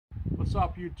What's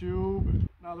up, YouTube?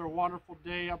 Another wonderful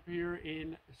day up here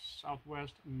in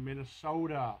southwest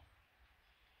Minnesota.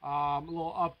 A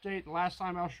little update. The last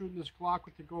time I was shooting this Glock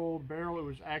with the gold barrel, it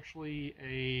was actually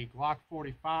a Glock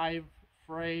 45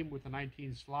 frame with a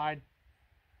 19 slide.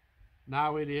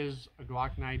 Now it is a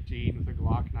Glock 19 with a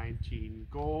Glock 19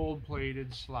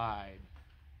 gold-plated slide.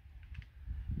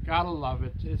 Gotta love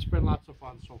it. It's been lots of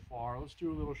fun so far. Let's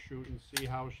do a little shoot and see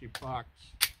how she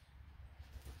bucks.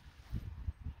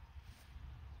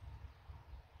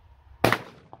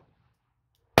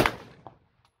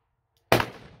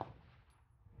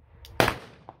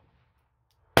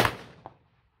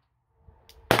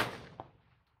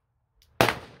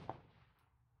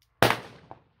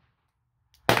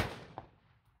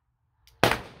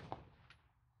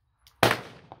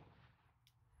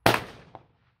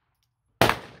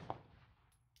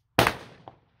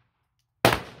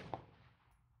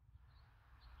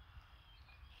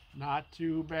 Not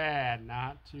too bad,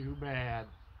 not too bad.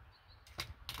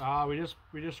 We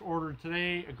just ordered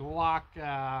today a Glock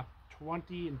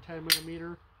 20 and 10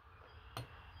 millimeter.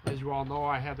 As you all know,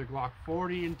 I had the Glock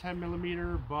 40 and 10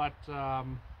 millimeter, but I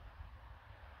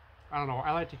don't know.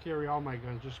 I like to carry all my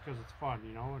guns just because it's fun,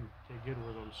 you know, and get good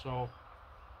with them. So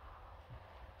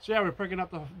yeah, we're picking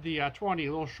up the 20,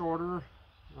 a little shorter.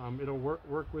 It'll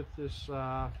work with this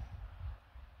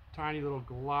tiny little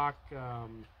Glock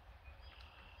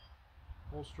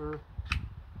holster.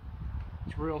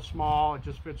 It's real small. It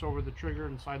just fits over the trigger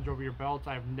and slides over your belt.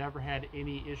 I've never had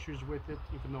any issues with it,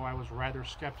 even though I was rather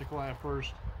skeptical at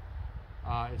first.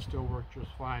 It still worked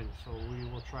just fine. So we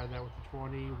will try that with the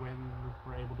 20 when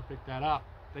we're able to pick that up.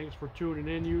 Thanks for tuning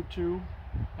in, YouTube.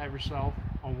 Have yourself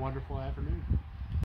a wonderful afternoon.